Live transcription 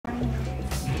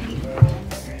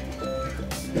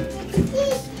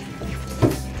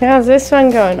How's this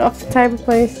one going? Off the table,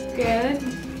 please. Good.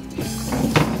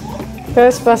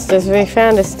 Ghostbusters, we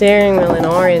found a steering wheel in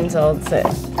Orien's old set.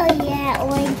 Oh yeah,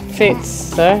 Orien. Fits,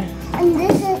 so. And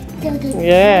this is the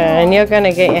Yeah, and you're going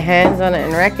to get your hands on it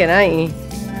and wreck it, aren't you?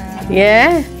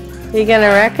 Yeah? You going to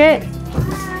wreck it?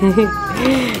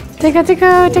 Tickle,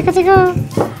 tickle, tickle, tickle.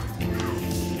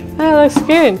 That looks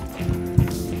good.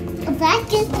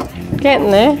 back is Getting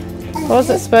there. What was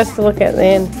it supposed to look at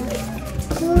then?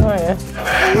 Oh yeah.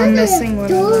 I'm missing one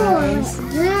of those.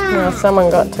 No,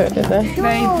 someone got to it, did they?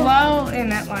 They blow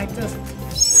in it like this.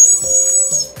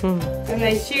 And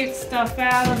they shoot stuff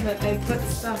out of it. They put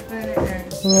stuff in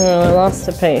it. Oh, I lost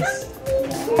a piece.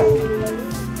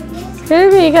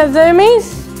 Scooby, you got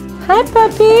zoomies? Hi,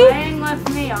 puppy. Playing with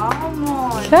me all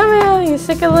morning. Come here. You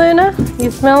sick of Luna?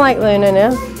 You smell like Luna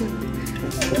now.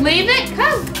 Leave it.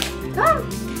 Come. Come.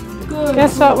 Good.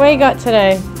 Guess what we got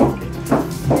today?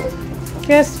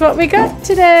 Guess what we got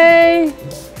today?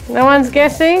 No one's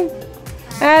guessing?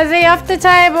 Azzy, off the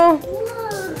table.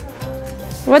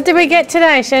 What did we get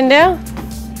today, Chandelle?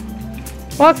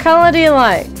 What colour do you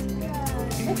like?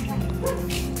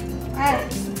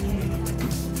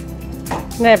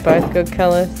 They're both good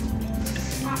colours.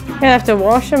 We're gonna have to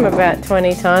wash them about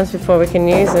 20 times before we can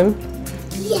use them.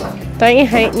 Don't you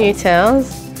hate new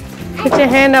towels? Put your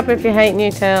hand up if you hate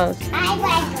new towels. I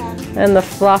like them. And the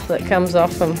fluff that comes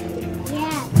off them. Yeah,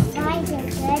 mine are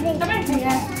good. Come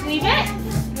here. Leave it.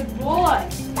 Good boy.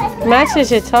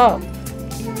 Matches your top.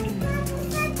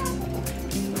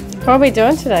 What are we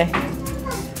doing today?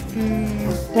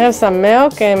 We have some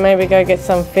milk and maybe go get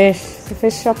some fish. Is the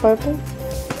fish shop open?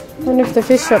 I wonder if the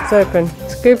fish shop's open.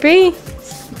 Scoopy?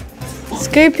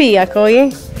 Scoopy, I call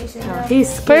you.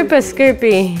 He's Pooper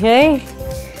Scoopy, hey?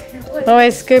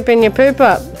 Always scooping your poop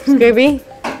up, Scooby.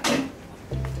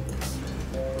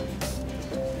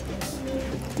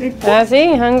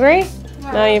 Azzy, hungry?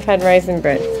 No, you've had raisin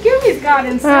bread. Scooby's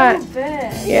gotten so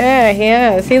big. Yeah, he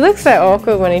has. He looks so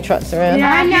awkward when he trots around.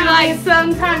 Yeah, he like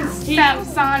sometimes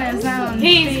steps on his own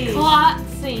feet. He's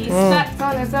klutzy. Steps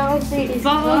on his own feet. He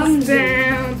falls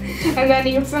down. And then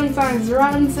he sometimes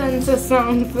runs into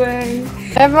something.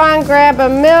 Everyone grab a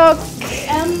milk.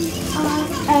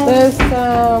 There's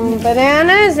some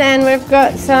bananas and we've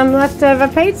got some leftover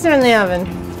pizza in the oven.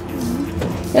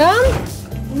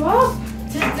 Yum? Well,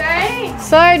 today.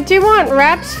 So, do you want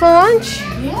wraps for lunch?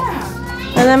 Yeah.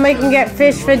 And then we can get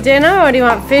fish for dinner, or do you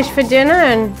want fish for dinner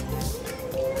and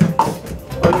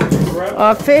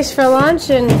or fish for lunch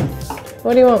and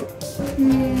what do you want?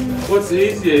 What's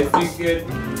easier if you get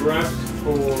wraps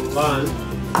for lunch?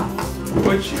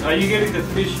 Which are you getting the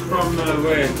fish from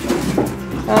where?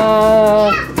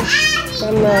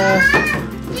 From the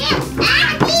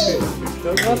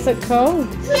what's it called?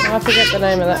 I forget the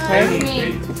name of that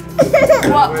place.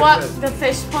 What? The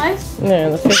fish place?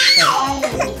 No, the fish place.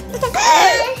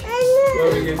 Where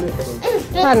are we getting it from?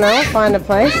 I don't know, I'll find a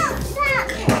place.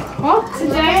 Well,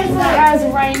 today is as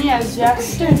rainy as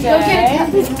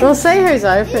yesterday. We'll see who's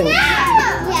open.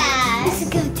 Yeah, it's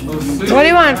good. What do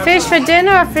you want, fish for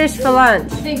dinner or fish for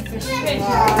lunch? I think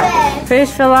fish. Fish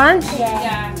for lunch?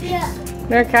 Yeah.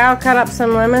 Okay, I'll cut up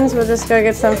some lemons. We'll just go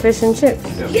get some fish and chips.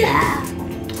 Yeah.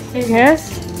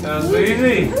 Yes? Sounds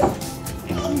easy.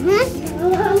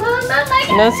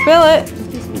 Don't spill it.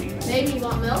 Maybe you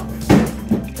want milk?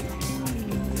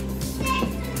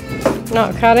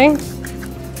 Not cutting.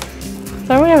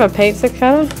 Don't we have a pizza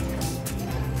cutter?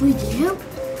 We do?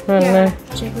 I don't know.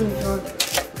 Check in the drawer.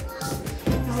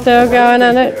 Still going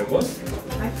at it?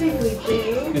 I think we do.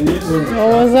 What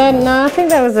was that? No, I think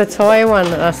that was a toy one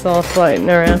that I saw floating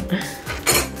around.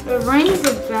 It rings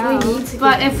a bell.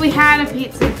 But if we had a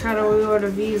pizza cutter, we would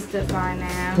have used it by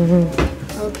now.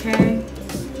 Okay.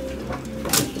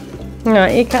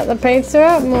 Alright, you cut the pizza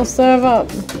up and we'll serve up.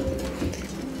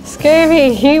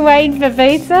 Scooby, you waiting for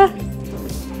pizza?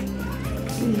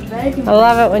 I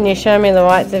love it when you show me the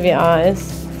whites of your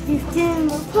eyes.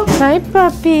 Hi,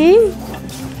 puppy.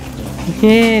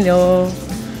 Hello.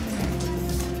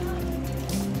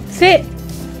 Sit.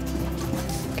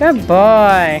 Good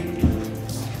boy.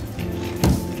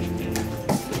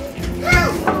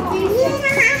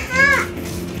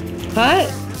 What?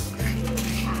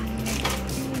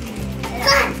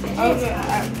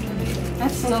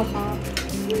 That's so hot.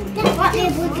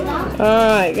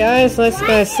 Alright guys, let's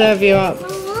go serve you up.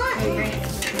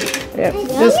 Yep,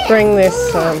 just bring this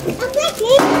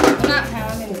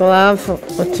glove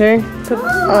or two.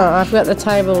 Oh, I've got the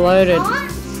table loaded.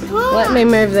 Let me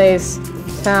move these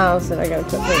towels that I gotta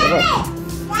put through the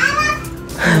wash.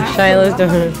 Shayla's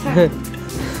doing it.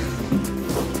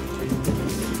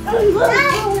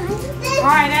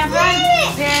 Alright, everyone,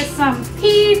 there's some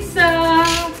pizza.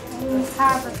 Let's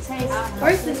have a taste.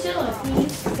 Where's the chili?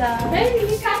 Pizza. Baby,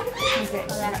 you got the pizza. Okay,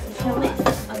 that's the chili.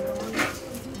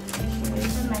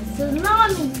 My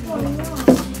tsunami's going on.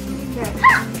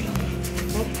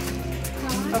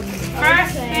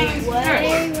 First things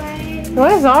first.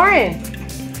 Where's Orien?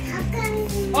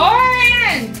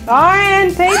 Orien! Orien,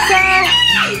 pizza!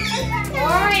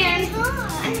 Orien!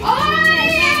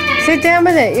 Orien! Sit down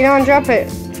with it. You don't want to drop it.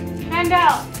 Hand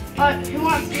out. Who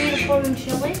wants me to put in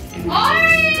chili?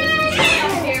 Orien!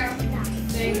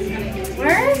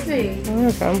 Where is he? Where are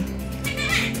you from?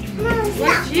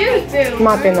 What you do?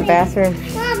 Might be in the bathroom.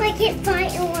 Mom, I can't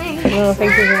find one. No, I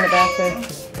think he's in the bathroom.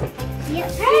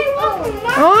 Yep. Hey, welcome,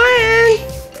 Mom. Orien!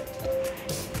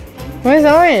 Where's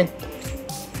Orien?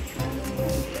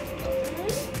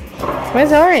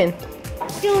 Where's Orien?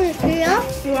 Do you want to see up?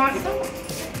 You want some?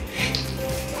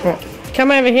 Right.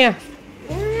 Come over here.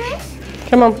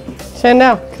 Come on.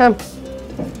 Chandelle, come.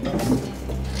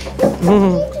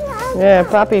 Yeah,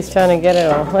 Papi's trying to get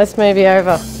it all. Let's move you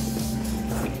over.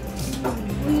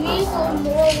 We need some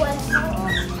more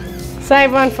Withmom.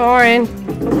 Save one for Orien.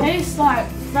 Tastes like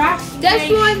fresh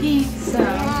baked pizza.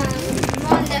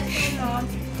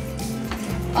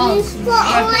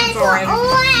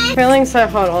 Feeling so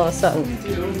hot all of a sudden.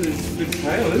 Dude, all this big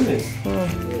tail, isn't it?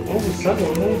 All of a sudden,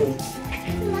 I'm moving.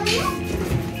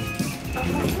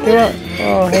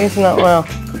 Oh, he's not well.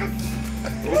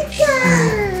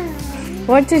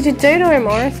 What did you do to him,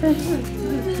 Orisen?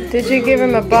 Did you give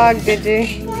him a bug, did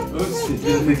you? Oops, you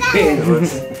did it again.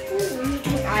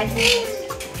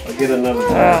 I'll get another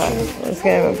bag. Oh, let's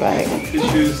give him a bag.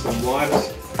 Tissues, some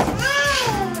wipes.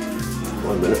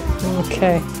 1 minute.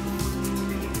 Okay.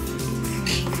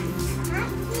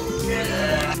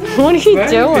 What are you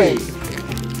doing?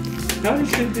 How did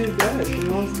she do that? She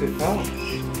wants to help.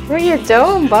 What are you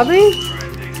doing, Bobby?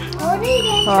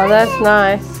 Oh, that's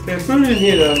nice. Okay, put it in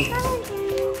here though.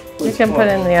 You can put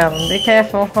it in the oven. Be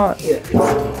careful, hot. Yeah.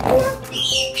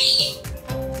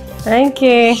 Thank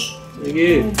you. Thank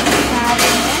you.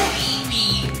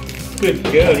 Good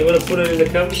girl. You want to put it in the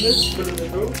cupboard? Put it in the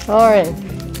drawer? Orien.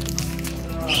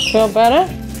 Feel better?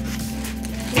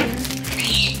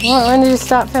 What? When did you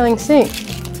start feeling sick?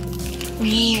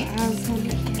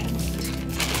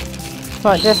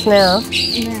 What, just now?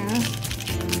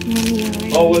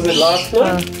 Oh, was it last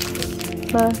night?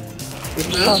 No. Just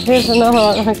Oh, now? here's another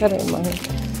one. I got it in my hand.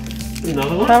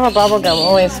 Another one? Have a bubble gum.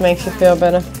 Always makes you feel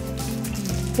better.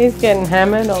 He's getting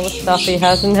hammered. All the stuff he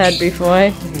hasn't had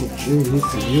before. Oh, gee,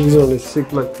 he was only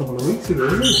sick like a couple of weeks ago,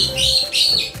 wasn't he?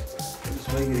 Just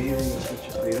make it easy and switch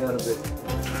your feet out a bit.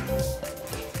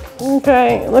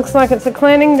 Okay, looks like it's a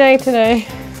cleaning day today.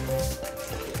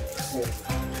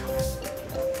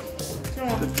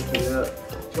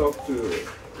 Talk to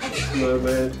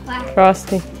Snowman.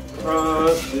 Frosty.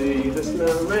 Frosty, the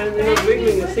snowman. You're not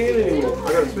wiggling and singing anymore. I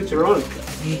gotta switch her on.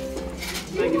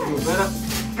 Make it feel better.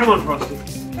 Come on, Frosty.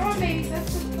 Come on, baby.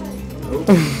 That's the place.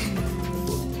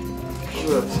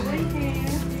 Look.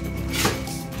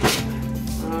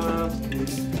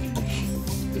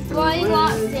 Why you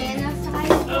want Santa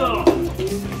side?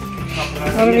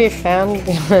 What have you found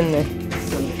behind there?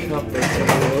 Some cup or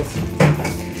something else.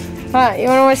 Alright, you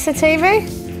want to watch the TV?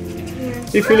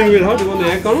 You feeling real hot? You want the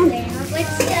air on?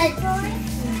 What's that?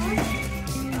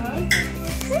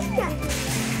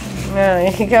 No,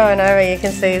 you're going over, you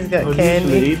can see he's got I usually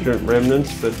candy. eat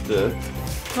remnants, but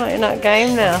Oh, you're not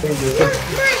game now.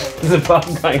 there's a bug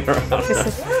going around.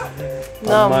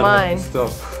 No, mine.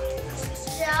 Stop.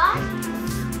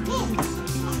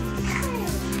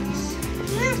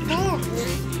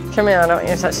 Come here, I don't want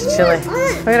you to touch the chili.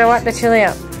 We're going to wipe the chili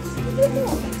up.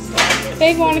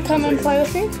 Babe, want to come and play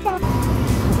with me?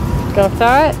 Go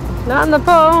throw it. Not in the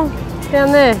pool.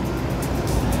 Down there.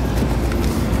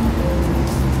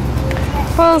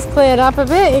 Pool's cleared up a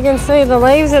bit. You can see the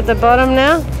leaves at the bottom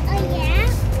now. Oh,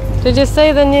 yeah? Did you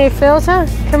see the new filter?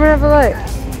 Come here, have a look.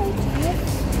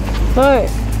 Look.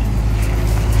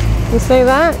 You see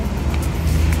that?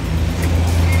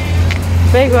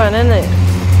 Big one, isn't it?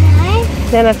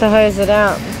 Then have to hose it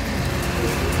out.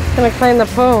 Gonna clean the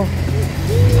pool.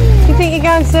 You think you're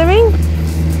going swimming?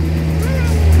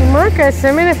 You might go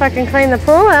swimming if I can clean the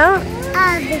pool out.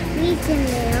 The feet in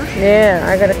there. Yeah,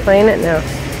 I gotta clean it now.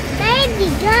 Baby,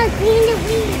 go clean the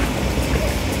feet.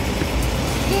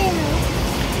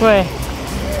 Where?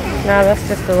 No, that's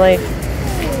just a leaf.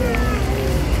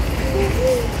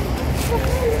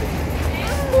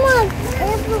 Come on,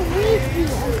 there's a leaf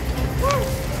here.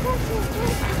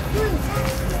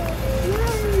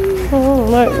 Oh,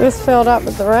 look, this filled up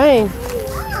with the rain.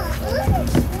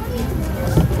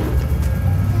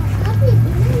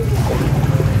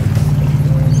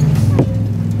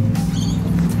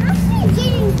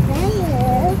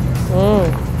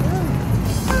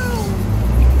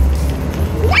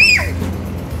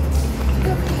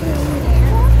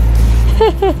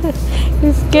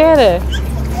 You scared her.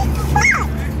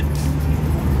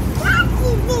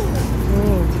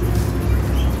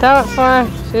 Throw it for her.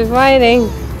 She's waiting.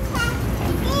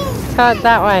 Throw it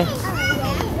that way.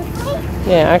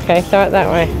 Yeah, okay, throw it that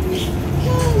way.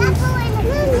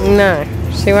 No,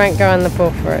 she won't go in the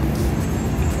pool for it.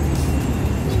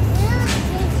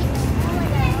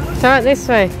 Throw it this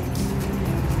way.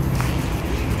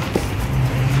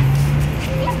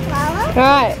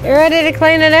 Alright, you ready to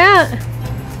clean it out?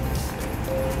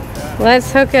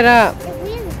 Let's hook it up.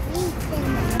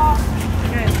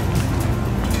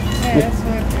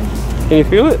 Can you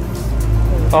feel it?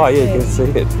 Oh yeah, you can see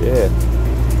it, yeah.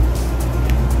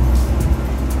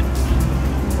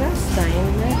 Is that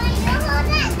stain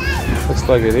there? Looks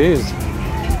like it is.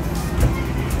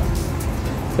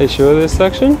 Are you sure there's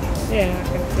suction? Yeah, I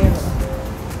can feel it.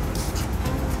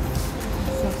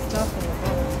 Some stuff in the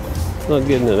bottom. Not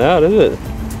getting it out, is it?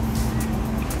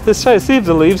 Let's try to see if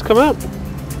the leaves come out.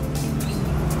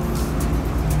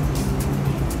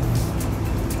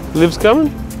 Leaves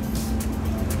coming?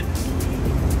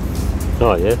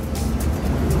 Oh yeah.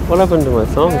 What happened to my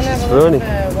thumb? It's burning.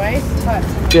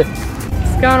 Yeah.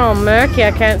 It's going all murky.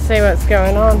 I can't see what's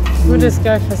going on. We'll just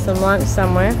go for some lunch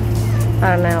somewhere.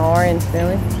 I don't know how Orien's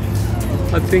feeling.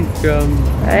 I think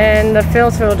And the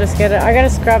filter will just get it. I gotta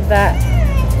scrub that.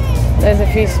 There's a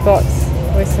few spots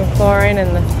with some chlorine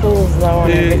and the pool's low on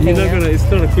everything. you're not gonna, it's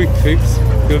not a quick fix.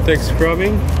 You'll take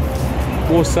scrubbing,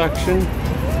 more suction.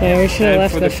 Yeah, we should have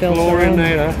left the filter on.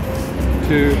 chlorinator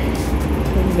to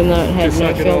Even though it had no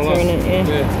suck it all filter up. in it,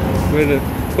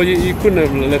 yeah. Well, you couldn't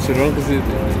have left it on because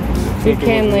You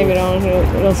can leave it on,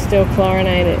 it'll still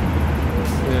chlorinate it.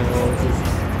 Yeah, well,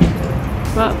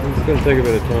 But it's going to take a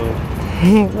bit of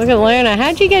time. look at Luna.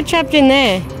 How'd you get trapped in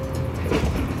there?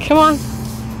 Come on.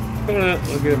 Come on out,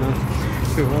 I'll get it now.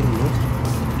 It's too hot in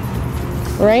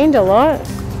there. Rained a lot.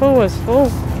 Pool was full.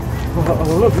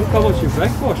 Oh, look how much you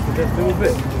backwashed with that little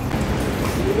bit.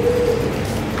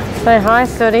 Say hi,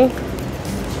 Sooty.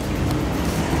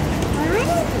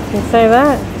 You can say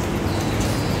that.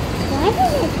 Why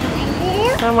did it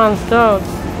find it? Someone's dog.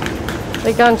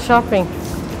 They're gone shopping.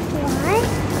 What?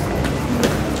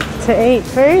 To eat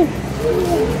food?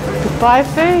 To buy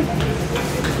food?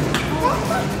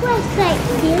 What's like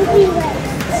Sylvie like?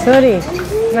 Sooty.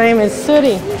 His name is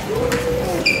Sooty.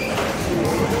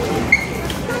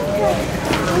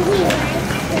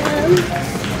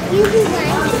 Sylvie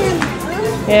likes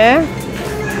them. Yeah?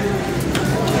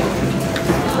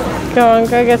 Go on,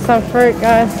 go get some fruit,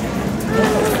 guys.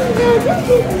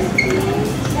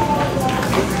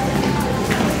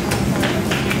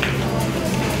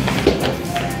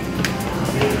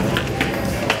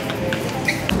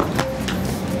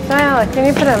 Chala, can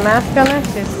you put a mask on her?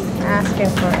 She's asking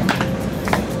for it.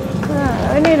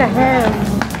 Oh, I need a hand.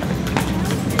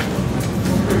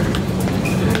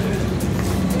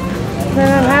 They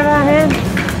don't have a hand?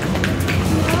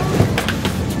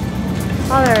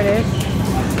 Oh, there it is.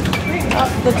 Up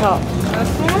the top.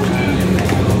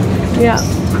 Yeah.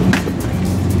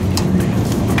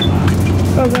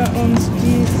 Oh, that one's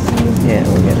juicy. Yeah,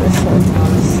 we'll get this one.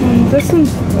 This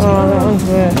one's. Oh, that one's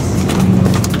worse.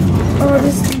 Oh,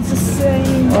 this one's the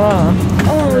same. Oh,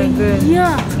 Oh, good.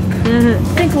 yuck. I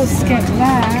think we'll skip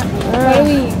that.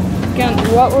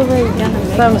 What were we gonna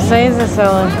make? Some Caesar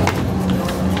salad.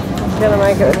 Gonna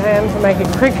make it with ham to make it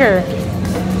quicker.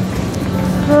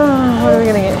 Oh, what are we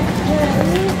gonna get?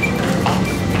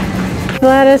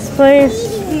 Lettuce, please.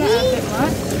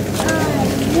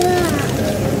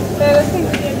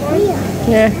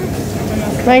 Yeah.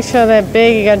 Make sure they're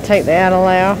big. You gotta take the outer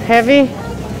layer off. Heavy.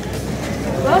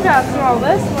 Look how small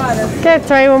this lettuce. Get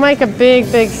 3. We'll make a big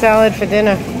salad for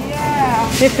dinner. Yeah.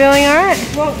 You feeling alright?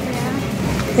 Well,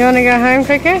 You wanna go home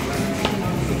quicker?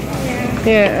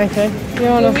 Yeah, okay. You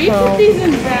wanna do we put these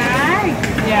in bags?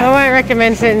 I won't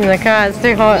recommend sitting in the car. It's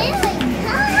too hot.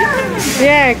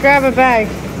 Yeah, grab a bag.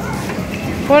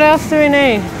 What else do we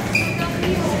need?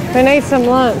 We need some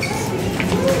lunch.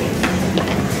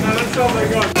 That's all they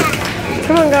got.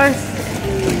 Come on, guys.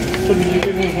 So did you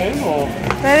give them ham or?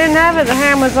 They didn't have it. The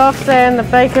ham was off there, and the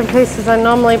bacon pieces I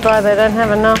normally buy, they don't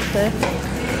have enough there.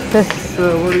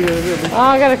 So what are you going to do? Oh,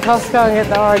 I go to Costco and get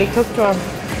the already cooked one.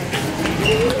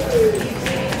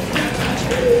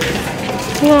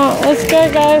 No, let's go,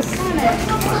 guys.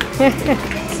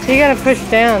 You gotta push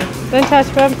down. Don't touch,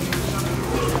 bub.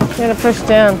 You gotta push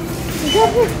down.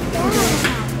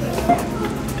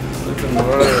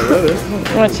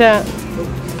 Watch out.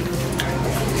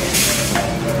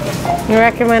 You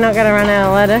reckon we're not gonna run out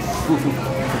of lettuce?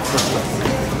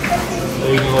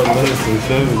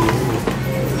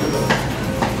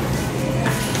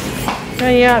 What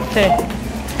are you up to?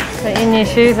 Putting your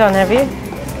shoes on, have you?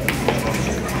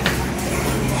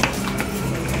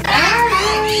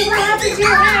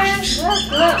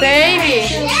 Baby.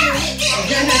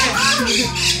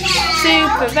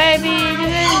 Super baby.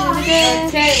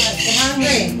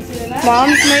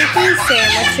 Mom's making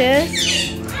sandwiches.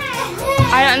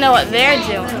 I don't know what they're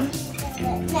doing.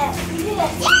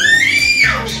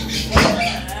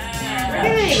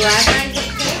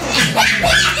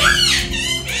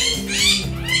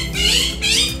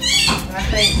 I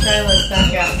think Shayla's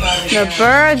stuck outside. The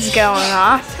bird's going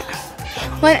off.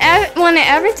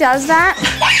 Whenever it does that,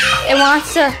 it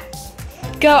wants to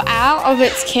go out of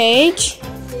its cage.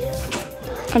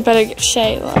 I better get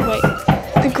Shayla. Wait,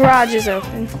 the garage is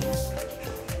open.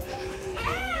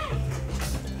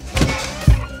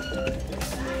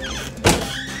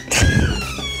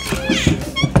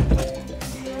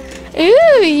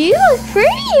 Ooh, you look pretty.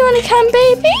 You wanna come,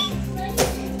 baby?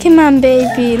 Come on,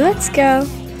 baby. Let's go.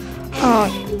 Oh,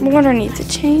 water needs to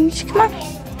change. Come on.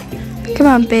 Come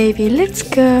on, baby. Let's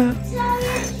go.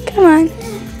 Come on.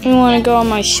 You wanna go on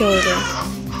my shoulder?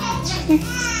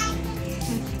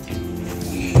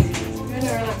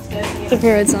 The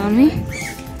bird's on me.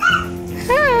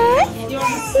 Hi.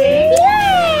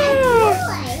 Yeah.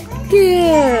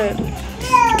 Good.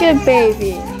 Good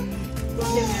baby.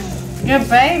 Good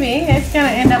baby. It's going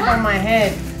to end up on my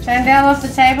head. Chandelle, off the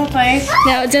table, please.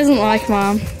 No, it doesn't like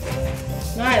Mom.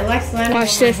 No, it likes landing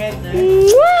Watch on this. my head, though.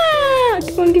 Mwah!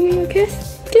 Come on, give me a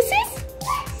kiss. Kisses?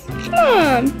 Come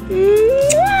on.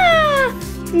 Mwah!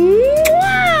 Mwah!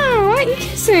 Why aren't you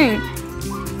kissing?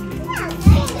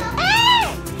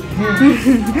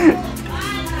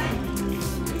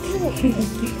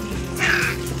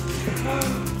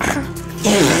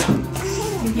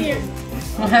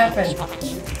 What happened?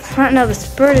 I don't know,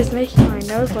 this bird is making my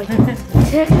nose like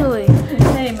tickly.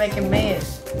 Hey, you're making mad.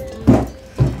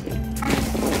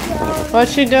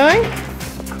 What's she doing?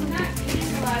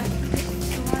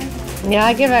 Yeah,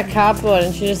 I give her cardboard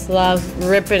and she just loves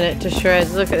ripping it to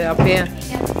shreds. Look at it up here.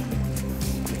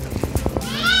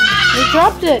 You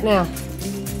dropped it now.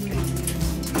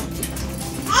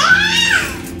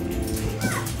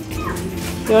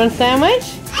 You want a sandwich?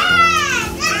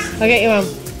 I'll get you one.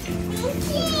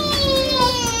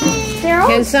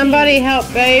 Can somebody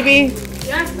help, baby?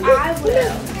 Yes, I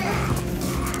will.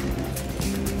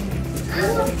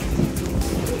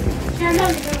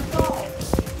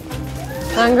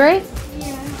 Hungry?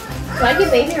 Should I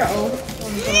give baby her old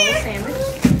sandwich?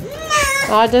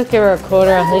 I'll just give her a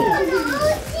quarter, I think.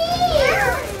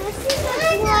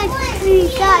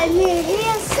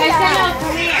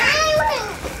 Come here.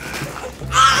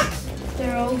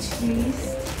 They're old cheese.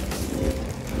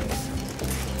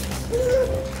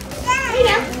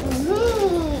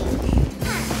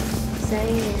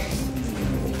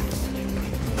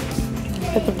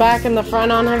 Put the back and the front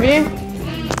on, have you?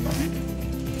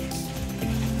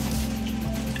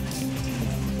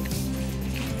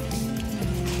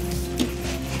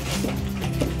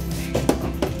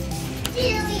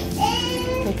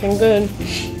 Looking good.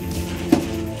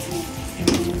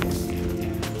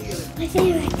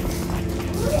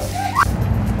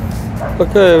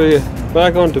 Okay, we're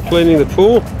back on to cleaning the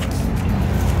pool.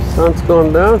 Sun's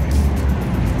gone down.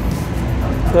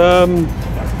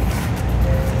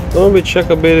 Let me check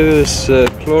a bit of this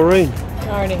chlorine. I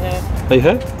already have. Oh, you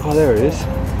have? Oh, there it is.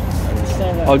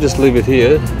 I'll just leave it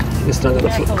here. It's not going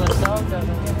Careful, to the dog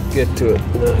doesn't. get to it.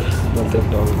 No, not that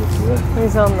dog will get to that.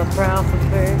 He's on the prowl for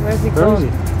food. Where's he Where is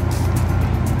going? he?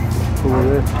 Over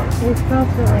there. He's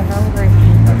constantly hungry.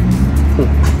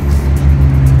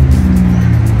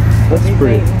 That's He's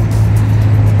pretty. eating.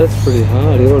 That's pretty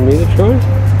hard. You want me to try?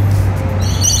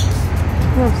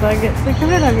 Once I get sick of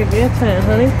it, I'll give you a turn,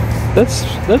 honey. That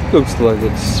looks like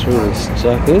it's really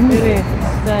stuck in It there. is.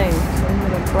 It's stained. So I'm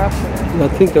going to brush it. I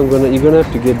think you're gonna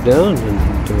have to get down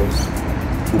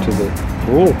into the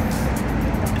pool.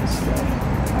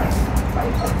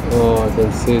 Oh, I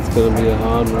can see it's gonna be a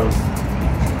hard one. I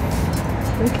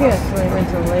think you're actually meant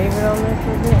to leave it on there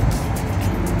for a bit.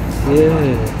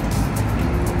 Yeah.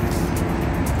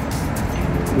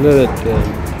 Let it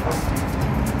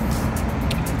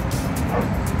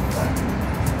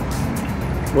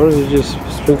why don't you just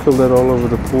sprinkle that all over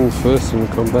the pool first and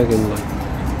come back in like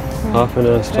half an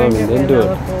hour's time and then do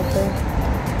it.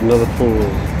 Another pool.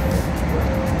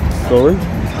 Chlorine?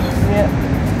 Yeah.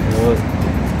 Alright.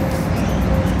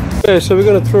 Okay, so we're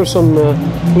going to throw some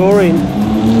chlorine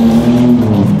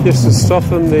just to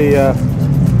soften the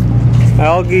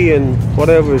algae and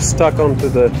whatever is stuck onto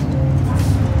the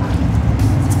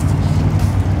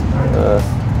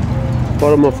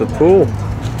bottom of the pool.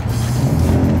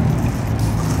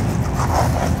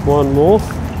 One more.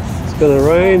 gonna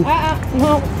rain.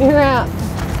 No, you're out.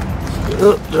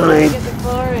 Oh, Johnny. Get the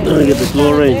chlorine. Gonna get the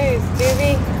chlorine.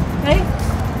 Scooby.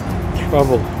 Hey?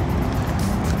 Trouble.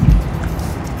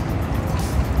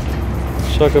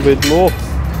 Suck a bit more.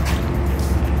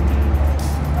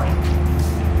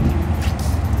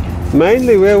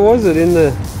 Mainly, where was it? In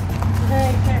the...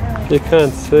 You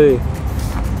can't see.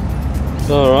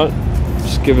 Alright.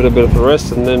 Just give it a bit of a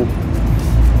rest and then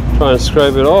try and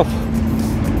scrape it off.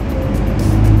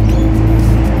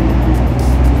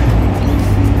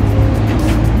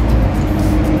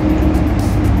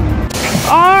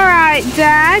 Alright,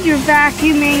 Dad, you're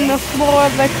vacuuming the floor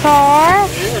of the car.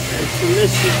 Yeah,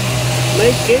 let's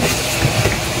make it.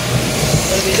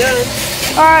 That'll be done.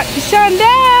 Alright,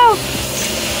 Chandelle,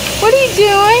 what are you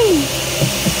doing?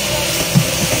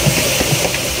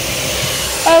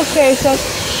 Okay, so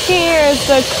here's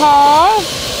the car.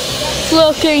 It's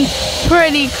looking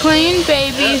pretty clean,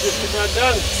 baby's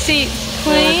seat's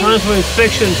clean. Time for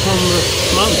inspection from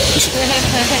Mum.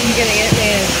 You're gonna get me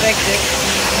inspected.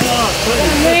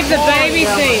 Leave the baby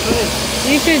seat.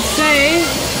 You should see.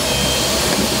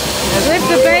 Lift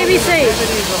the baby seat.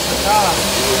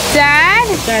 Dad?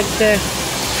 That's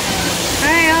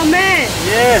hey, old man.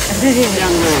 Yes,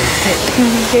 young man.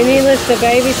 Can you lift the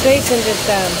baby seats and just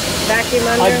vacuum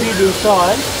under them? I did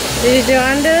inside. Did you do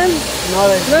under them? No,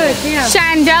 Look, yeah.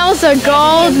 Chandelle's a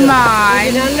gold Did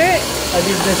mine. you under it? I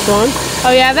did this one.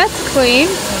 Oh yeah, that's clean.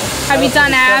 Have you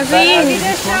done Have Azzy? you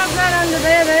just shoved that under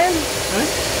there then?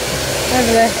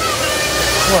 Over there.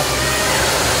 What?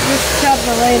 Just shove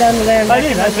the lead under there. And I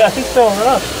did. I think so.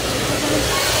 Enough.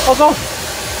 Oh, go.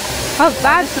 Oh,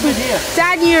 that's Put it here.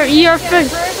 Dad, you're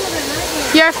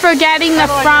forgetting the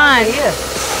front.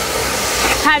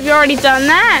 Have you already done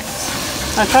that?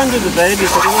 I can't do the baby,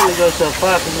 so I don't want to go so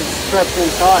far because it's strapped in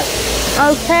tight.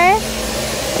 Okay.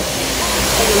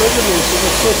 Look at this,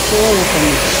 it's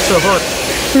so hot.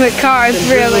 The car is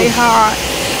really hot.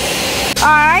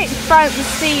 Alright, front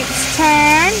seats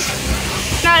turn.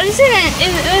 No, it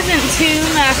isn't too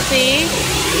messy.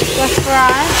 The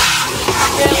front.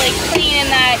 Really clean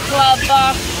in that glove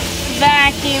box.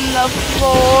 Vacuum the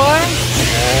floor.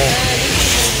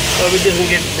 So it doesn't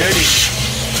get dirty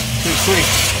too quick.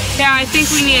 Yeah, I think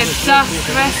we need to dust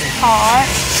this part.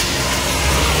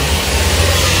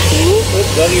 Oops,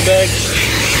 doggy bag.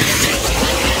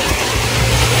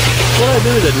 What do I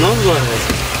do with it? Not like that.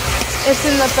 It's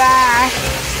in the back.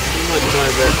 You might try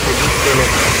that.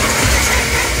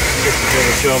 Just a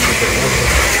better job with it.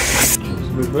 It's a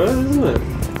good bird, isn't it?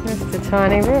 Just a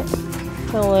tiny bit.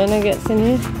 The Luna gets in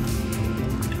here.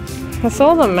 It's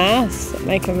all the mass that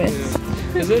make a mess.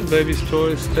 Yeah. Is that baby's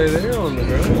toy stay there on the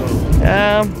ground?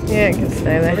 Yeah, it can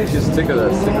stay I there. think you stick of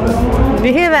that. Did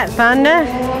you hear that thunder?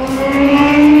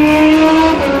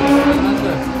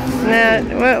 No,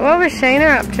 what was CHENA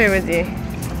up to with you?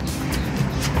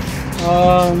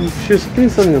 She was putting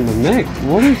something on the neck.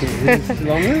 What is it? Is it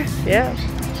longer? Yeah,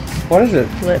 What is it?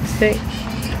 lipstick.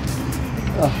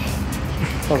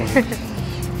 Hold on.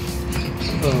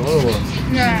 What it was?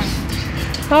 Yeah.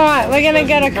 Alright, we're gonna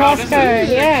go to Costco.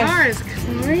 Yeah. The car is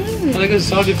clean. I think it's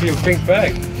sorted for your pink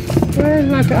bag. Where's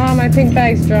my pink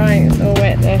bag's drying. It's all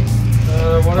wet there.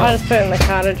 What I else? just put it in the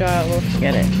car to dry. We'll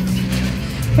forget it.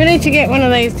 We need to get one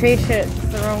of these t-shirts. It's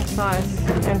the wrong size.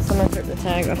 And someone took the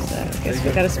tag off, so I guess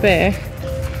we've got a spare.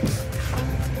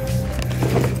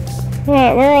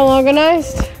 Alright, we're all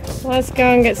organised. Let's go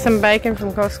and get some bacon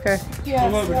from Costco. How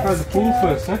about we try the pool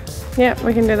first, huh? Yep,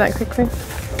 we can do that quickly.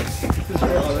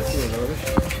 Oh, that's really rubbish.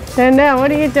 Chandelle,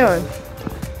 what are you doing?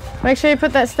 Make sure you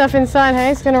put that stuff inside,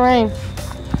 hey? It's gonna rain.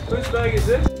 Whose bag is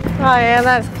this? Oh yeah,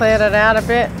 that's cleared it out a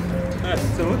bit.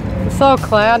 So what? It's all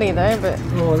cloudy though, but...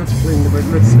 Oh, that's clean, but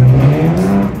let's see.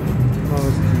 Oh,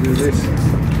 let's do this. You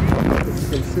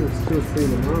can still see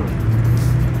the mark.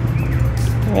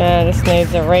 Yeah, it just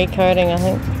needs a recoating, I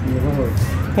think.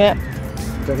 Yep.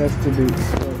 That has to be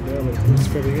scrubbed down. Let's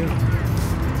scrub it again.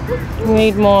 You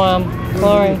need more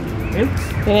chlorine. Yeah?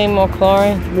 You need more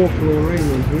chlorine. More chlorine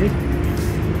on here.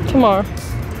 Tomorrow.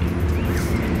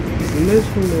 And there's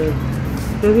from the...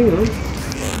 Nothing else.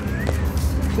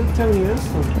 Just tell me that.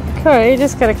 Cool, you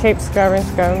just gotta keep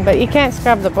scrubbing, but you can't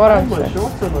scrub the I bottom. had my So.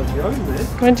 shorts on my job, man.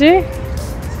 Would you?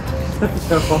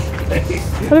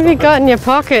 What have you got in your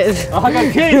pockets? Oh, I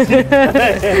got keys.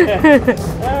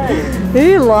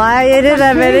 You lie, you didn't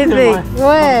have anything.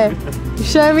 Where?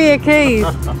 Show me your keys.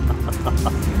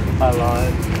 I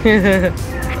lied.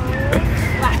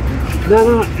 No,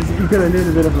 you're gonna need a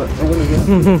bit of a...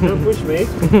 Don't push me.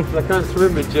 I can't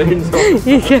swim with jeans on.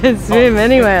 You can swim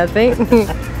anyway, I think.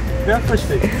 Don't push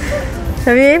me.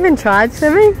 Have you even tried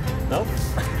swimming? No.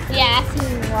 Yes,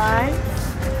 you want.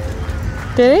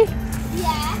 Did he?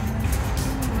 Yeah.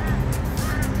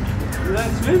 Can I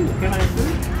swim? Can I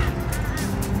swim?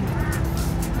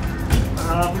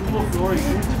 With more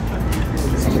fluorine.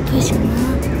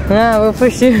 No, we'll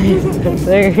push you.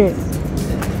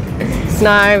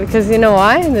 No, because you know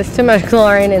why? There's too much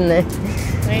chlorine in there.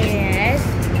 Yes.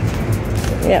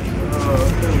 Yep.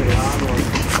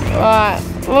 Alright,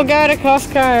 we'll go to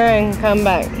Costco and come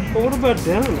back. But what about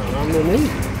down underneath?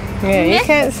 Yeah, you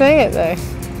can't see it though.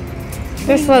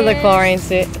 Just let the chlorine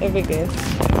sit, it'll be good.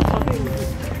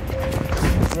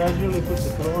 Gradually put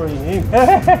the chlorine in.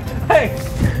 Hey!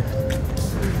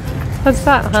 What's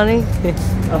that, honey?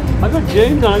 I got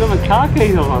jeans on, I got my car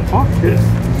keys on my pocket.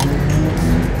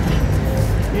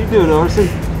 You do it, Orison.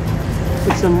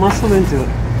 Put some muscle into it.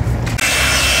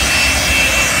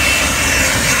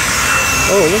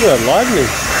 Oh, look at that lightning.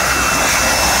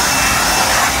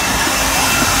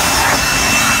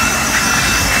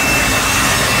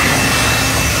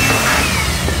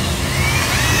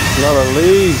 A lot of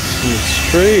leaves and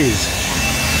trees.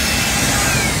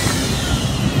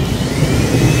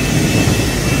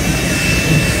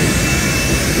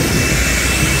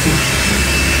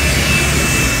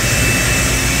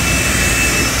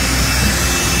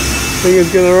 I think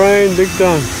it's gonna rain big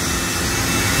time.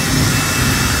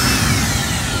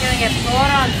 You're gonna get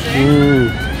poured on soon.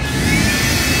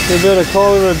 We better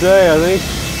call it a day, I think.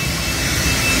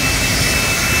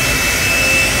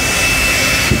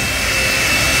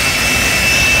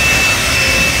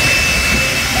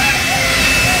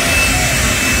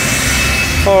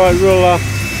 Alright, we'll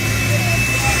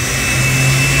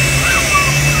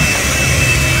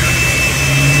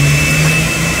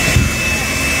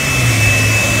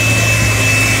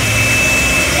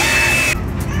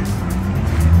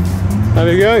how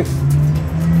are you going?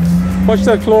 Watch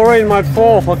that chlorine might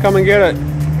fall. I'll come and get it.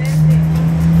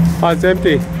 Oh, it's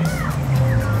empty.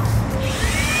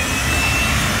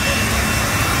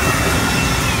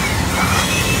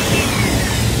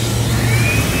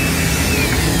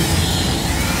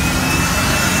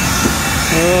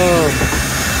 Oh,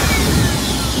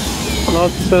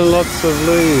 lots and lots of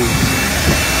leaves.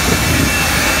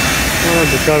 I'll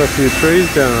have to cut a few trees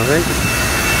down, I think.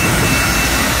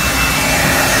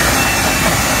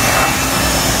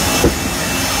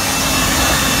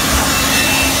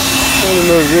 I'm going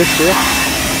to move this here.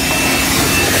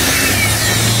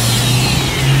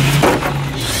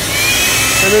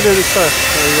 Let me do this first.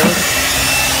 There you go.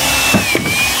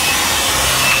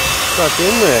 Stuck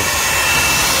in there.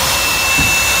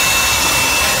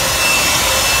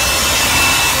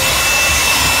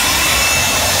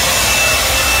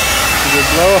 Good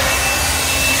blower.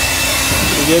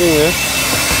 We're getting there.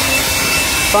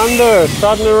 Thunder,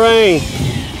 starting to rain.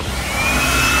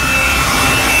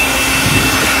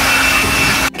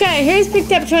 Okay, who's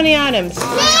picked up 20 items?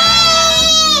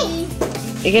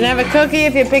 You can have a cookie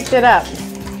if you picked it up.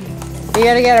 You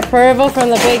gotta get approval from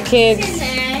the big kids.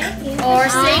 Or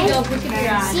single cookie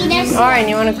jar. Orien,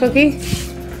 you want a cookie?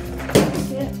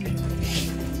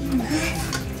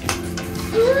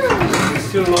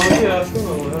 Still on? Yeah, still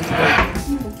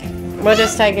on. We'll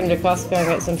just take him to Costco and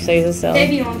get some Caesar salad.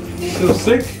 Baby one. Still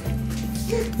sick?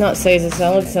 Not Caesar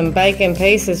salad, some bacon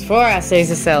pieces for our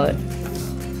Caesar salad.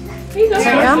 Here you go.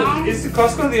 Is the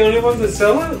Costco the only one that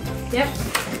sell it? Yep.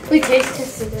 We taste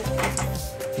tested it.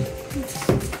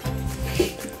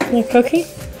 A cookie?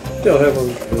 They'll have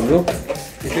one for the milk.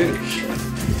 Okay.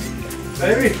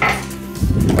 Baby.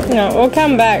 No, we'll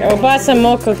come back. We'll buy some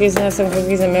more cookies and have some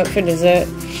cookies and milk for dessert.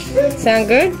 Sound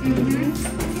good?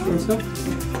 What's that?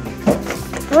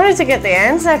 I wanted to get the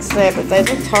Anzacs there, but they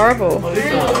looked horrible. Oh, these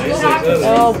are nice.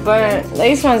 They're all burnt.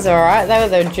 These ones are alright. They were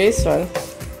the juice ones.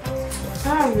 I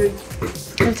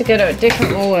have to go to a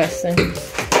different Woolworths then.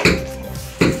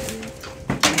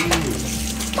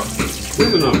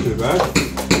 These are not too bad.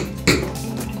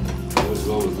 As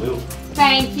well as milk.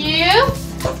 Thank you.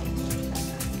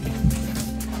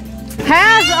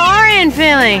 How's Orien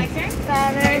feeling?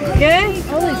 Good?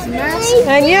 Oh, it's nice.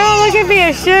 And you're looking for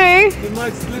your shoe. You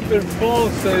might slip and fall,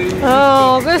 so you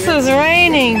Oh, this is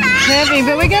raining heavy,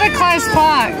 but we got a close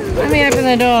park. Let me open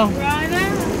the door.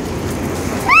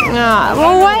 No,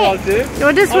 we'll wait.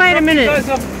 We'll just wait a minute. You guys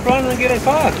up front and get a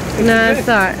car. No, it's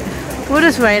alright. We'll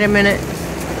just wait a minute.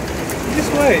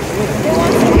 Just wait.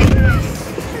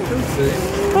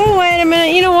 We'll wait a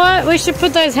minute. You know what? We should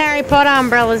put those Harry Potter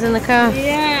umbrellas in the car.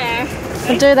 Yeah.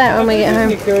 We'll do that when we get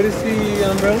home. Courtesy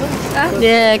umbrella?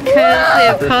 Yeah, courtesy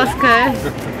of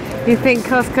Costco. You think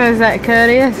Costco's that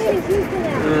courteous?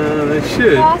 They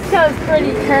should. Costco's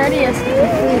pretty courteous.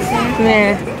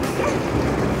 Yeah.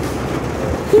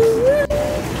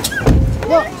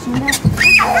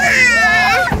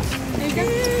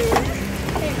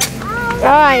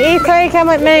 Alright, you three, come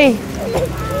with me.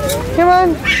 Come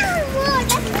on.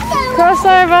 Cross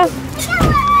over.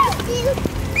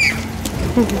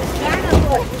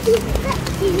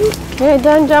 Yeah,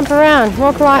 don't jump around.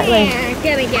 Walk lightly.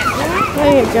 There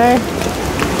you go.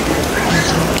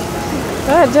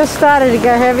 Oh, it just started to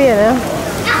go heavier now.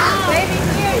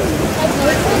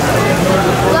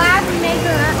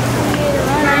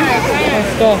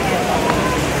 Let's go.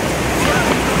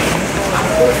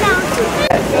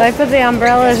 They put the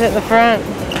umbrellas at the front,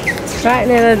 right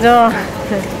near the door.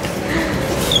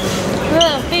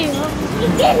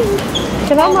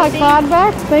 Can I have my card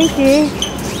back? Thank you.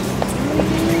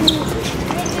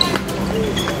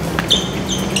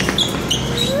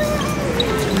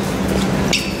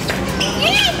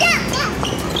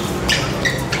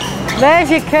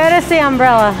 There's your courtesy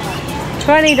umbrella.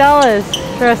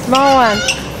 $20 for a small one.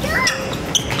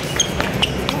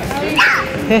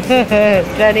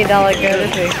 $30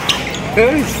 courtesy.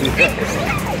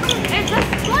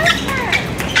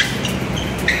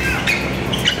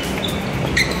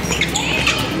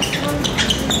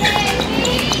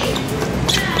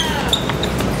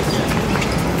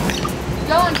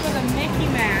 Going for the Mickey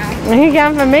Mouse. You're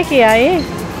going for Mickey, are you?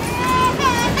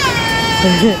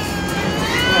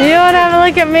 You want to have a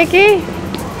look at Mickey?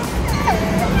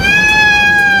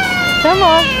 Come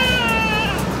on.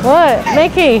 What?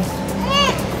 Mickey?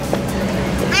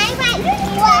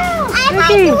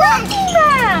 Mickey.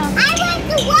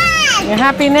 You're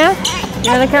happy now?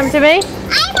 You want to come to me? I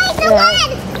want the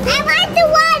one! I want the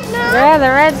one, Mom! Yeah, the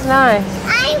red's nice.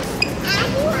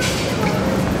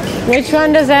 Which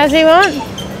one does Azzy want?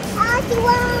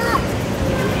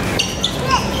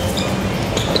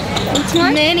 Which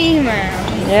one? Minnie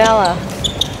Mouse. Yellow.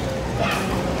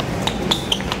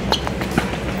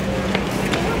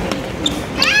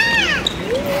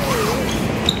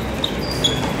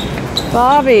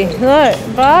 Bobby, look,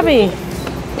 Bobby.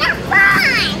 That's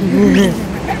mine!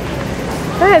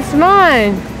 That's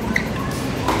mine.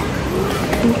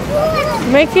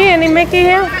 Mickey, any Mickey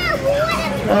here?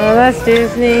 Oh, that's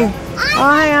Disney.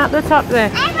 Oh, hang out the top there.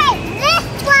 I want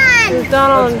this one! There's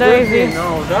Donald and Daisy.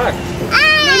 No, Dad. I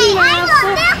want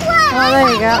this one! Oh, there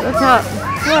you go, at the top.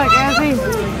 Look, Azzy.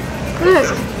 Look.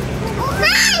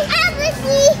 Hi,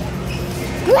 Abby!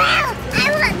 Wow, I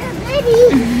want the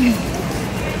Minnie!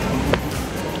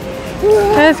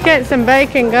 Let's get some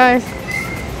bacon, guys.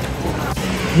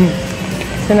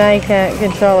 CHENA can't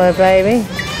control her baby.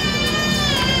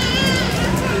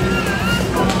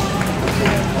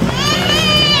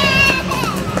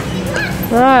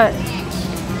 Right.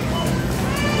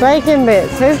 Bacon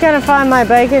bits. Who's going to find my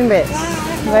bacon bits?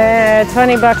 They're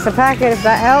 20 bucks a packet if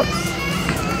that helps.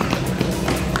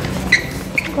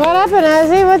 What happened,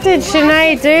 Azzy? What did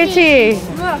CHENA do to you?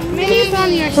 Look, Minnie's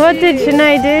on your What did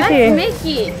CHENA do to you?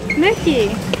 Mickey. Mickey.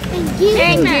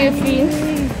 And Goofy.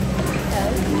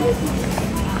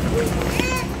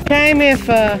 Came here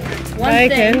for bacon.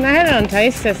 thing. They had it on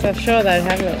taste test. I'm sure they'd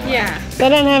have it. Yeah. They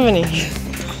don't have any.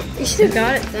 You should have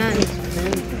got it done.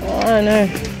 Oh, I know.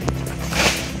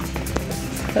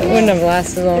 That wouldn't have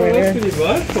lasted long Where else anyway. can you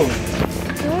buy it from?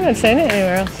 I haven't seen it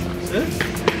anywhere else.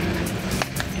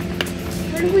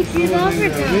 Where did we get over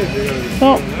to?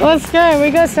 Well, let's go. We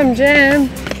got some jam.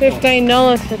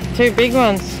 $15 for the two big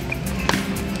ones.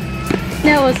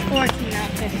 No, it was 14,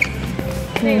 not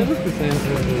 15. It looks the same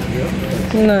size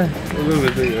as the No, A little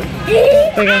bit bigger.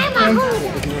 bigger.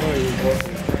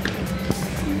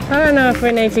 I don't know if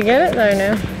we need to get it though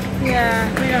now. Yeah,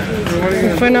 we don't need So what are you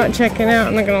If we're not checking out,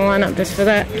 I'm not going to line up just for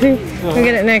that. We'll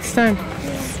get it next time.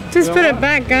 Just put it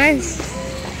back, guys.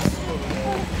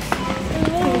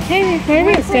 Okay,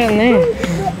 maybe it's down there.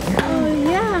 Oh,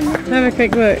 yeah. Have a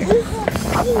quick look.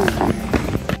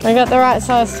 I got the right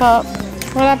size top.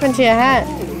 What happened to your hat?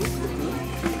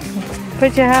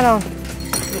 Put your hat on.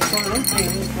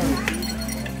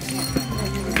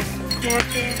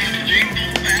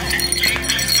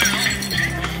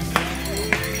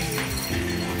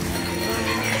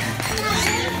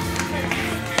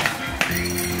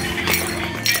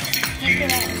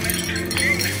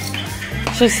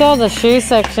 She saw the shoe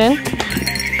section.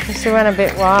 She went a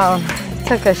bit wild.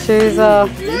 Took her shoes off.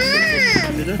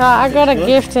 Oh, I got a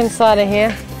gift inside of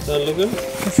here. Don't look at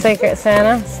it? A secret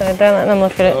Santa, so don't let them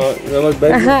look at it. Alright, they look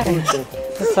baby.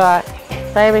 That's alright.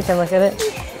 Baby can look at it.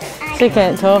 She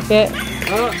can't talk yet.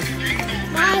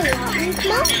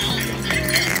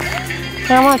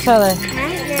 How much are they?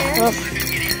 Oh,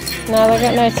 no, they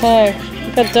got no tag.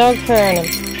 They've got dog fur on them.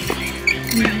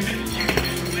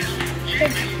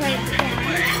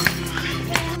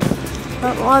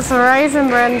 Got lots of raisin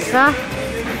bread and stuff.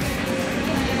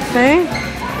 See?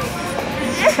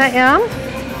 Is that yum?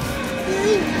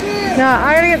 No,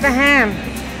 I gotta get the ham.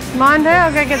 Mind her,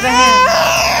 I'll go get the ham.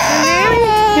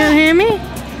 You want hammy?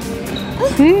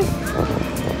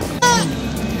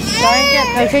 Don't get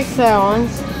the fixer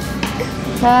ones.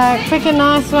 Pick a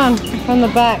nice one from the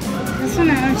back. This one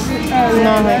actually.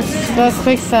 No, that's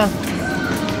fixer.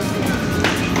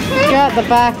 Go at the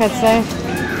back, I'd say.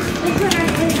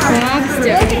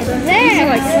 Lobster. These are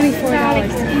like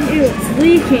 $24. Ew, it's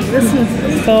leaking. This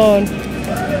one's Sword.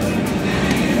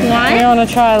 What? You want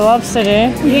to try lobster, do you?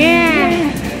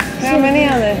 Yeah. How many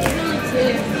are there?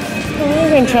 You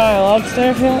can try a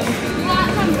lobster if you want.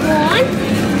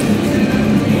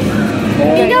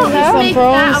 You don't Have some make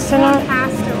prawns that tonight?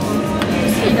 pasta.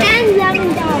 And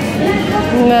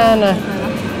 $11. No.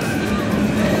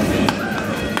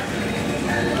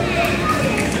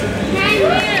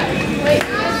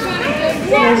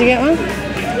 Did you get one?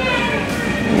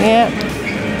 Yeah.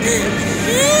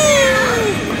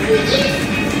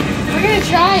 We're gonna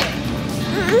try it.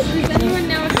 Does anyone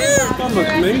know if it's That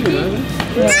looks medium, doesn't it?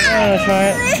 Yeah, I want to try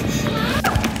it.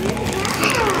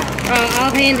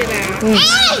 I'll hand it out.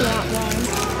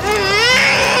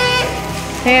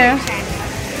 Here.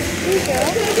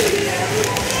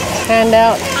 Hand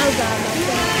out.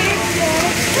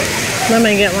 Let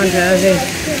me get one, Josie.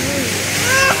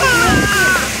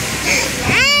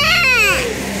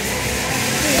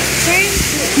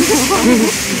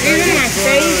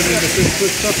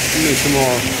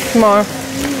 Tomorrow.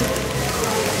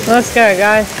 Let's go,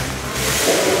 guys.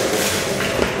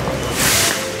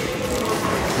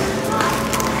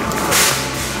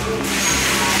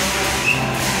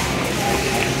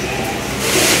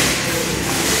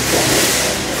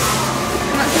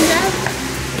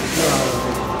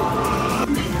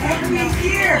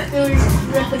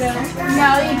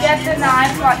 No, you get the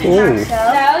knife like the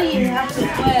nutshell. No, you have to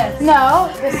twist. No,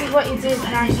 this is what you do with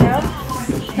nutshell.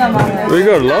 Come on. We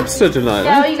got lobster tonight,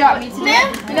 No, you got me too.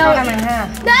 No, Come in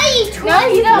half. No, you twist. no,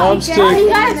 you don't. Lobster, You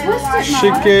gotta twist it, Mom.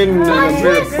 chicken, and a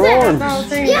bit of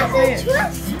prawns. You have to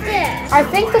twist it. I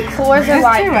think the claws are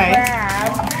like two ways.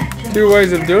 crab. 2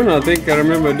 ways of doing it. I think I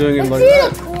remember doing it like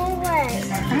It's that. a cool way.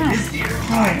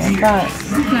 But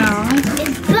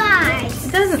It's fine.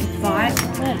 It doesn't bite.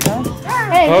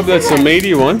 I hope that's a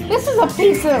meaty one. This is a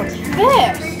piece of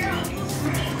fish.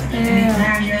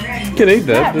 You can eat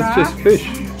that. It's just fish.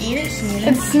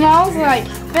 It smells like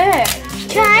fish.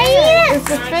 Try it. It's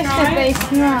the fish that they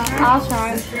smell. I'll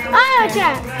try it. Oh,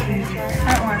 try it.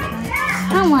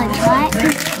 I want to try it.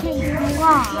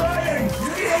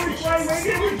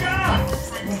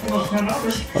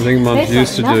 I think Mom's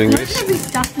used to doing this. Be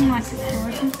stuffing like the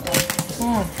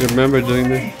You remember doing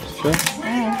this, Joe?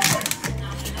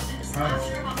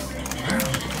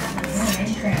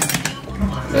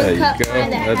 There you go.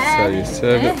 That's how you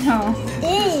serve it.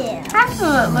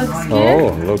 Actually, it looks good.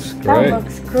 Oh, looks great.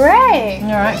 Looks great.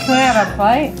 alright, can we have a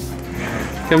plate?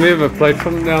 Can we have a plate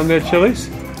from down there, Chili's?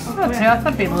 I thought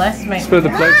it'd be less meat. Let's put the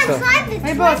plates up.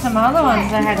 We bought some other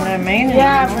ones that had no meat in them.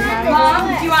 Yeah. Mom,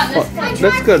 do you want this?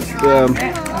 That's got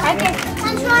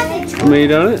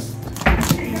meat on it.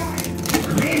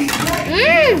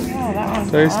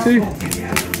 Tasty.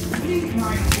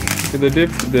 The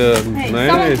dip, the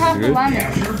mayonnaise is good.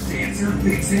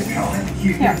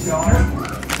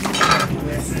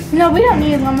 No, we don't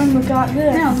need lemon. We got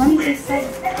this. No, let me just say.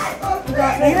 We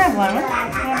got You have lemon.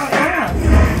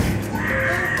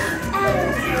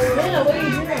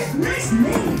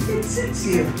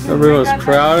 Everyone's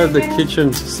crowded the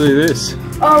kitchen to see this.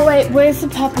 Oh wait, where's the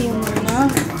puppy and Luna?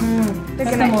 Put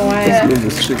them away. Move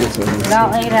this chicken so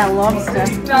They'll eat our lobster.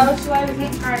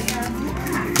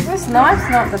 This knife's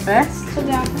not the best. Oh,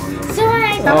 it's,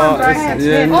 yeah, no, the Who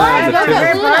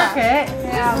chicken. broke it?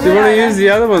 Do you want to use the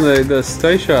other one, the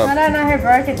Stay I Sharp? don't know who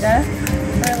broke it though.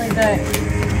 I really do.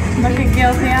 Looking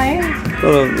guilty, are you? A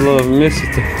lot of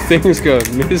things go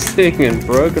missing and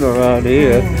broken around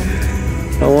here.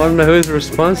 I wonder who's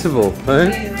responsible,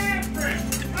 eh?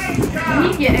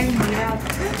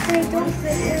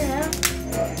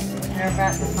 We're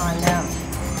about to find out.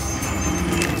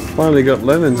 Finally got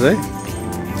lemons, eh?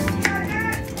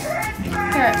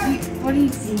 What do you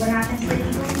see? What happens if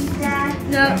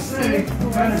No.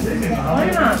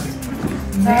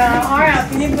 Alright,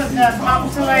 can you put the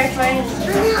pops away, please?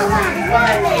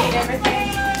 Eat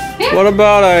everything. What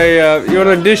about you want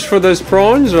a dish for those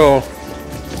prawns or?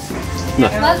 No,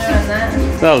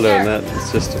 they'll do that.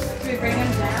 It's just a... Should we bring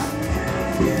them down?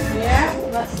 Yeah,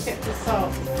 let's skip the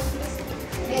salt.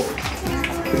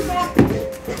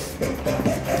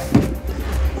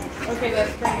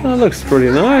 That looks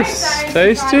pretty nice.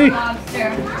 Tasty. So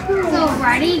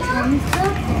Rodey comes to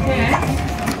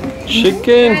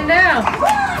Chicken. Chandelle.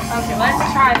 Okay, let's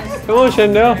try this. Come on,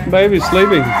 Chandelle. Baby's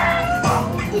sleeping.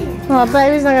 Oh,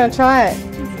 baby's not gonna try it.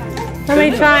 Let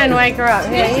me try and wake her up.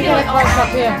 Here, you get close up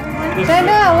here.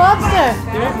 Chandelle, lobster.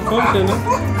 Yeah, come on, Chandelle.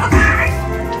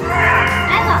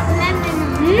 I got lemon.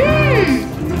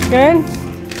 Good.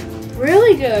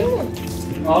 Really good.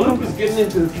 Oh, look, it's getting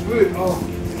into the food. Oh.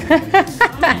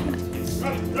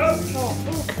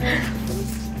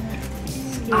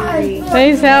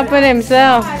 He's helping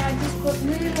himself.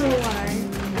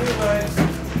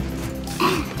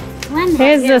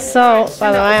 Here's the salt,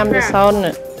 by the way. I'm just holding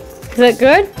it. Is it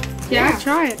good? Yeah,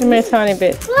 try it. Give me a tiny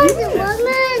bit. Where's the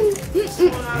lemon?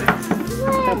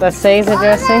 Got the Caesar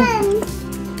dressing.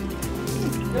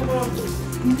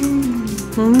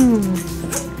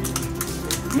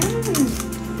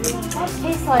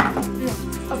 Tastes like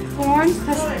a prawn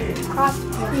crust,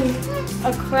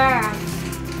 a crab.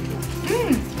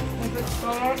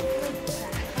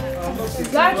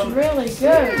 That's really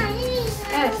good.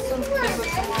 That's so good.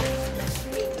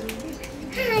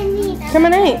 Come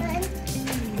and eat.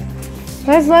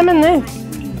 There's lemon there.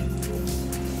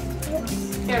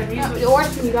 The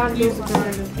Orien, you gotta use it.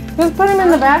 Just put him in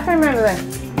the bathroom over there.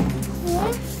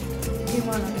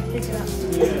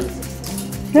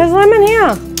 There's lemon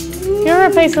here. Give her a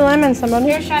piece of lemon, somebody.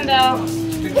 Here, Chandelle.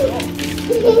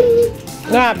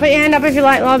 Alright, put your hand up if you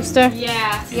like lobster.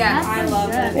 Yeah, I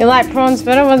love it. You like prawns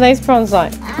better? What are these prawns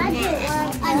like? I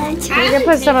You can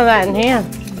put some of that in here.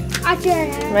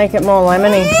 don't Make it more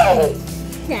lemony.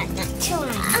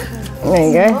 There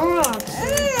you go.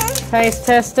 Taste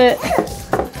test it.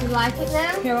 You like it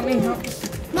now? Here, let me help.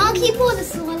 Mom, can you pour the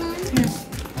soil on?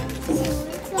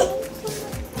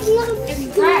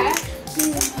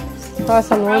 Try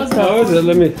some lobster. Oh, is it?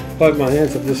 Let me wipe my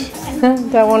hands of this.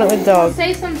 Don't want it with dog.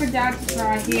 Save some for Dad to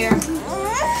try here.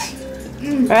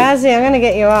 Azzy, I'm going to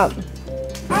get you up.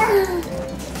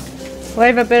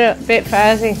 Leave a bit for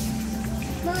Azzy.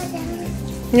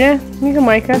 Yeah, you can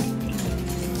wake her.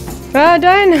 Oh,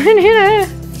 don't hit her.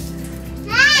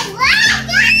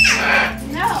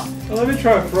 No, Oh, let me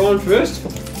try prawn first.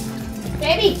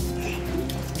 baby.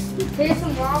 Here's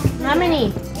some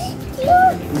lemony.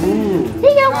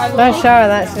 Don't show her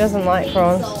that. She doesn't like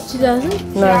prawns. She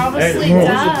doesn't? No. Obviously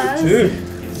does. Dude.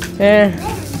 Yeah.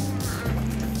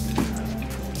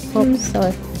 Oops,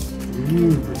 sorry.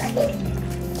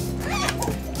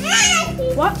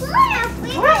 What?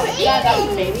 Yeah, that was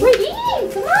baby. We're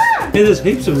eating, come on. Hey, there's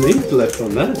heaps of meat left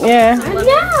on that. Yeah. I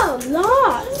know,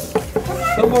 lots.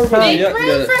 Don't worry about it. Big Yeah, room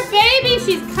yeah. for baby,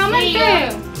 she's coming through.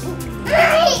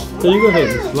 There you go, ahead.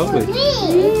 It's lovely.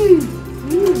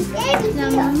 Do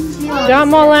you want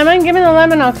more lemon? Give me the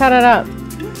lemon, I'll cut it up.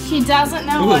 She doesn't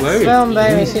know Look at what. baby. Well,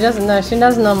 baby, she doesn't know. She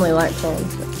doesn't normally like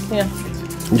prawns. But yeah,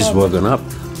 I'm just woken up.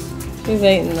 she's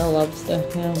eating the lobster.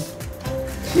 Yeah.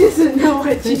 She doesn't know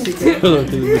what she's doing. I don't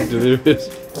think it's delirious.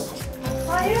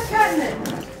 Why are you cutting it?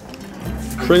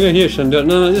 Bring her here, Chandelle.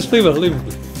 No, no, just leave her. Leave her.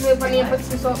 Wait, I need to put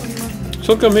some salt in there.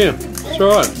 So come here. It's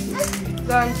alright.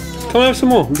 Done. Come have some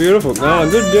more. Beautiful. Ah,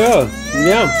 good girl.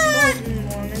 Yeah.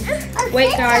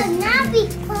 Wait, guys. Oh,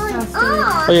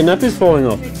 your nappy's falling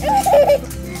off.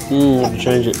 Have to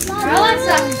change it.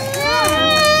 Alexa.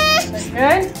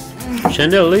 Good?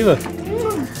 Chandelle, leave her.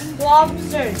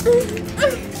 Lobster.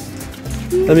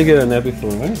 Let me get a nappy for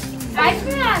her, eh? I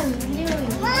can.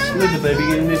 Let the baby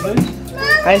get in there, please.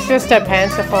 It's just her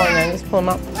pants are falling in. Just pull them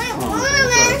up.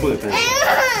 Pull it back.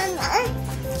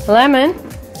 Lemon?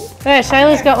 There,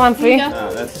 Shayla's got one for you.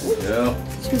 Ah, that's the girl.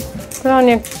 Put it on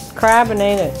your crab and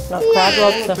eat it. Not crab,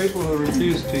 lobster. People who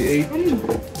refuse to eat.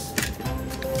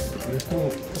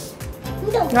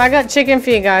 I got chicken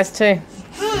for you guys too.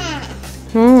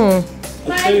 Mmm.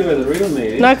 I'll tell you where the real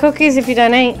meat is. No cookies if you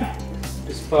don't eat.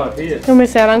 This part here. You'll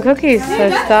miss out on cookies,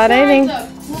 so start eating. Let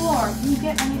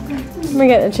me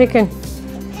get the chicken.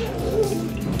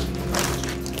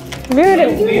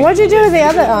 What'd you do with the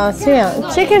other? Oh, it's here.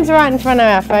 Chicken's right in front of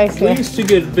our face We here. used to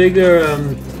get bigger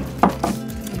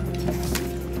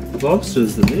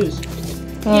lobsters than this.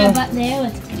 Yeah, but there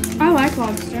was. I like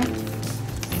lobster.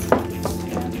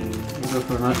 Go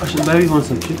for a night. Actually, baby wants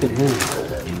some chicken here.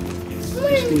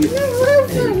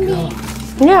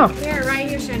 Yeah. Here, right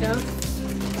here, Shadow.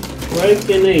 Where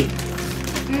can eat?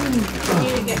 You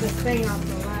need to get this thing off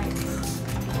the light.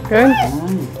 Good.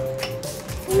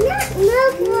 That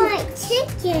looks like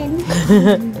chicken.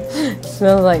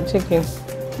 Smells like chicken.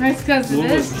 That's because it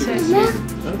is chicken.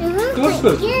 It looks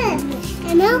like good.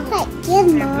 It looks like good,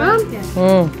 Mom.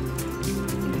 Mm.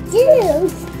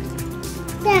 Dude.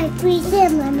 Dad, please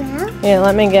get my mouth. Yeah,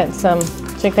 let me get some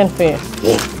chicken for you.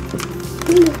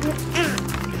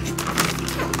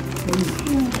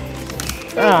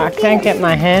 Oh, I can't get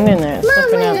my hand in there. It's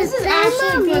flipping out. This is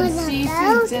actually good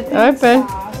seafood dipping Open.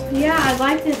 sauce. Yeah, I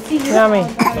like this seafood. Yummy.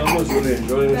 Someone's really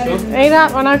enjoying themselves. Eat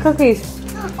up on our cookies.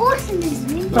 Awesome,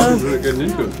 isn't it? Someone's really getting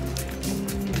into it.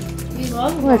 We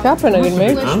love Wake up in a good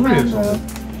mood. Hungry or something?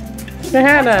 We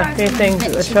had a few things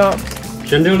at the shop.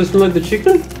 Chandelle doesn't like the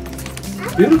chicken?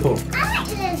 Beautiful. I like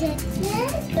this.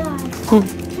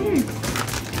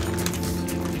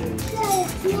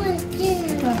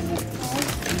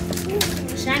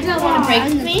 Chantel, want to break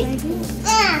with me?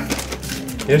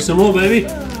 Here's some more, baby.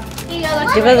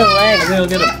 Give her the leg. I think I'll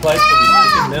get a plate for the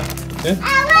chicken now. Yeah?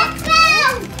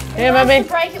 Here, baby.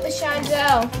 Break it with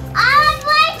Chantel. I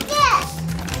like it.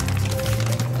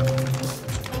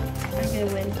 I'm going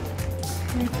to win.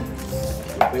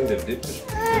 I think the dip is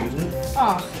good, isn't it?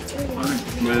 Oh.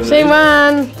 She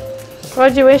won.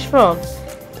 What'd you wish for?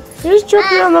 You just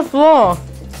dropped it on the floor.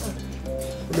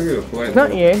 Let me get a plate.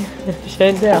 Not you.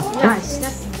 Chantel. Nice.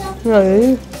 No,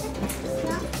 you.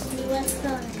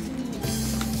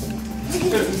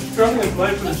 Struggling a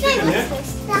plate for the chicken, yeah?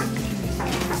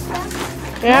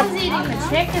 Yep. Who's eating the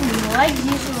chicken? The legs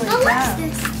usually Oh, what's go.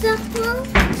 this stuff, Mom?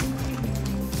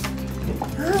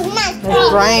 There's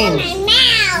brains.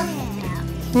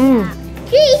 Mmm.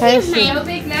 Tasty. No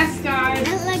big mess, guys. I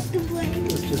like the brain.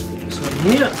 Let's just put this on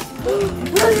here.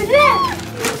 What is that?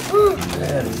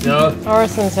 There we go.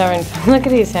 Orisen's having fun. Look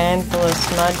at his hand full of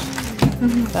smudge.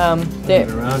 Dip.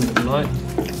 Put it around if you like.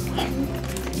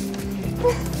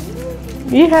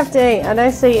 You have to eat. I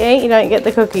don't see you eat. You don't get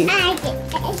the cookies. I get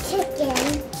a chicken.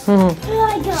 Mhm. Oh,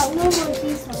 I got one more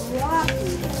piece of rock.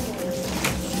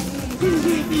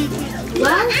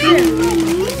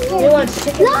 You want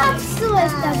chicken? Lobster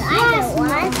is the best one.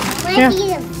 Yeah. Might be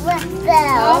the flip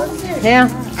bells. Yeah.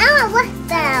 I want flip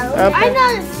bells. Open. I know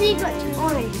the secret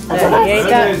on it. Yeah, you eat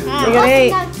that. You gotta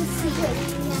eat. That's the secret.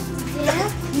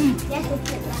 You have to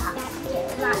put it out. Get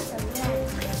lots of them.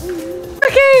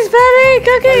 Cookies, baby, You want to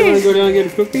cookies. go down and get a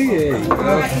cookie? Yeah. You go.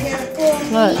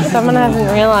 Look, someone hasn't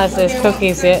realised there's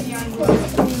cookies yet.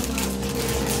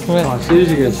 Oh,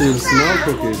 Susie can see the smell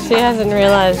cookies. She hasn't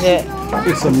realised yet.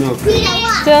 Get some milk.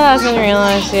 Still hasn't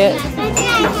realised yet.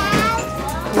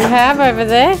 You have over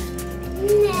there?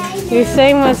 You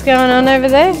seen what's going on over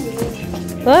there?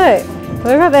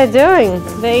 Look what they're doing.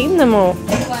 They're eating them all.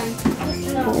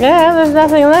 Yeah, there's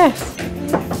nothing left.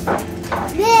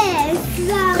 This is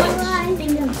one.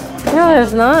 No,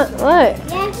 there's not. Look.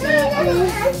 Yes, there is.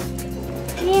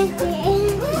 Yes, there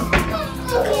is.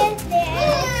 Yes, there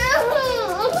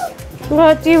is.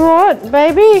 What do you want,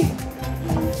 baby?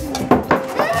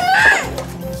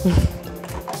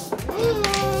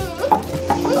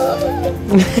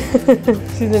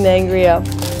 She's an angry elf.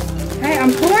 Hey,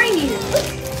 I'm pouring you.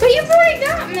 But you've already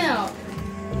got milk.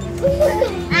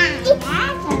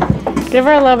 Give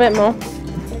her a little bit more.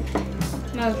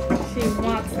 No, she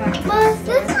wants that. Well, it's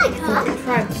just like huh?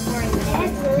 Try pouring it.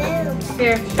 It's a little bit.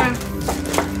 Here, show.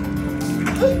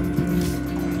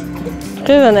 She's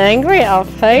an angry elf,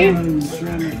 hey?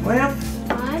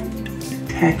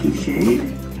 Tacky shade.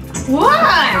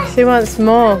 What? She wants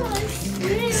more.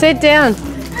 Sit down.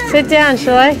 Sit down,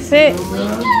 CHELECE. Sit.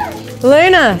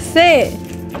 Luna, sit.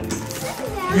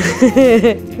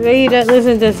 You don't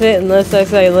listen to sit unless I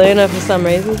say Luna for some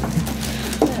reason.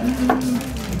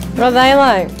 What are they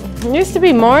like? There used to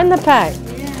be more in the pack.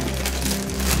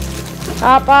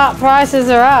 Up, up, prices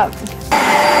are up.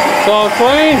 It's all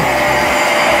clean.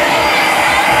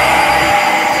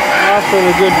 After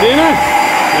a good dinner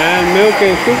and milk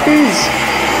and cookies.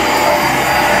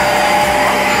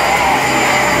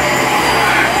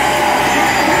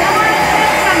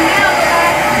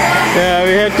 Yeah,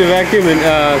 we had to vacuum and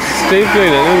steam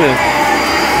clean it, didn't we?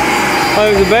 Oh,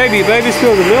 it was a baby. Baby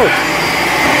spilled the milk.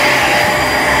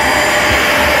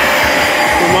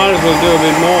 We might as well do a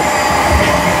bit more.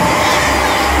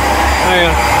 Oh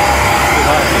yeah. It's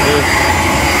hard to do.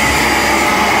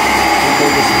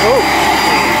 Oh!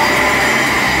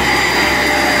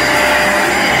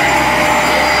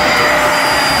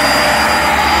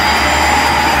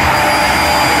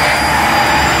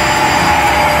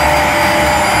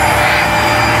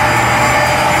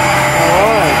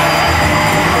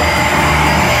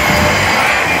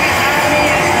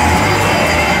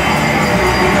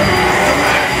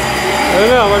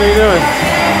 What are you doing?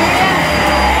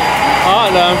 Oh,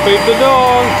 don't feed the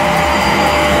dog.